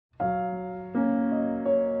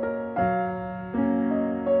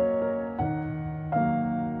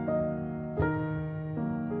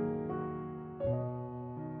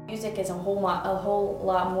music is a whole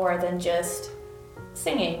lot more than just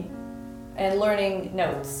singing and learning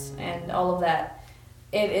notes and all of that.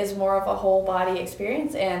 It is more of a whole body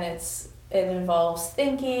experience, and it involves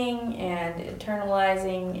thinking and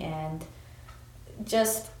internalizing and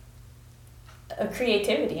just a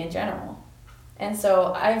creativity in general. And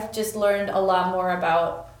so I've just learned a lot more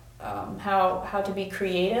about how to be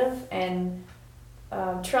creative and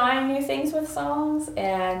trying new things with songs,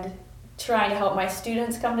 and trying to help my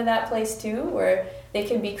students come to that place too, where they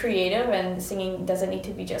can be creative, and singing doesn't need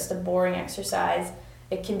to be just a boring exercise.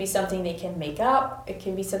 It can be something they can make up. It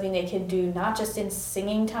can be something they can do not just in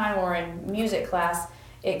singing time or in music class.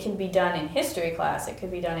 It can be done in history class. It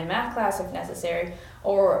could be done in math class if necessary,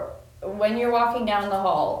 or when you're walking down the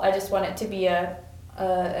hall. I just want it to be a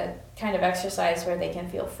kind of exercise where they can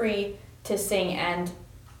feel free to sing, and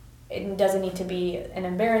it doesn't need to be an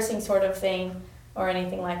embarrassing sort of thing or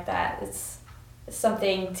anything like that. It's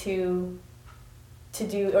something to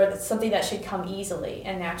do, or it's something that should come easily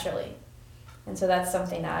and naturally. And so that's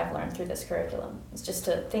something that I've learned through this curriculum. It's just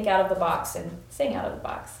to think out of the box and sing out of the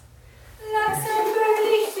box. Luxembourg,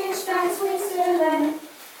 Liechtenstein, Switzerland,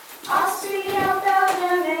 Austria,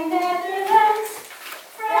 Belgium, and Netherlands,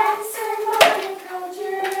 France and Monaco,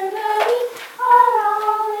 Germany, are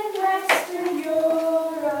all in Western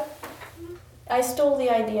Europe. I stole the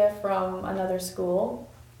idea from another school.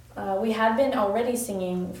 We had been already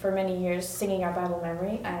singing for many years, singing our Bible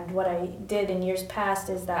memory, and what I did in years past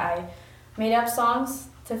is that I made up songs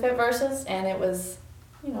to fit verses, and it was,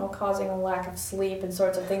 causing a lack of sleep and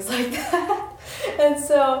sorts of things like that. And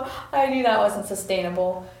so I knew that wasn't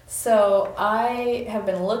sustainable. So I have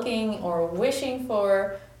been looking or wishing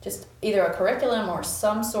for just either a curriculum or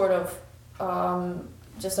some sort of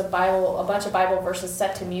just a bunch of Bible verses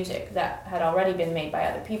set to music that had already been made by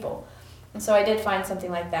other people. And so I did find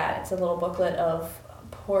something like that. It's a little booklet of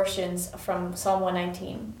portions from Psalm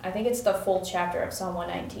 119. I think it's the full chapter of Psalm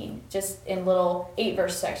 119, just in little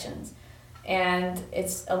 8-verse sections. And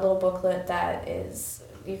it's a little booklet that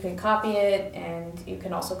you can copy it, and you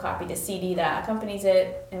can also copy the CD that accompanies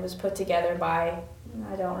it. It was put together by,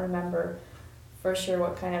 I don't remember for sure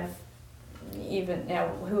what kind of,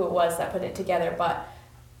 who it was that put it together, but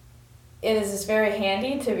it is just very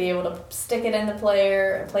handy to be able to stick it in the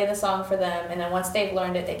player and play the song for them, and then once they've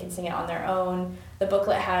learned it, they can sing it on their own. The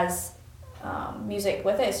booklet has music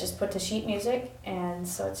with it. It's just put to sheet music, and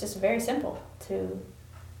so it's just very simple to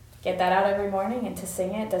get that out every morning and to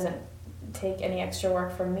sing it. It doesn't take any extra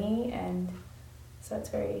work from me, and so it's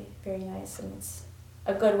very, very nice, and it's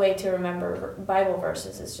a good way to remember Bible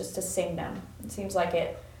verses is just to sing them. It seems like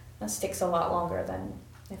it sticks a lot longer than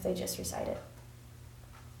if they just recite it.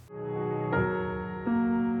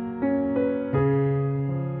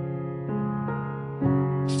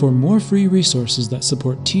 For more free resources that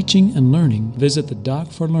support teaching and learning, visit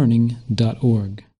thedoc4learning.org.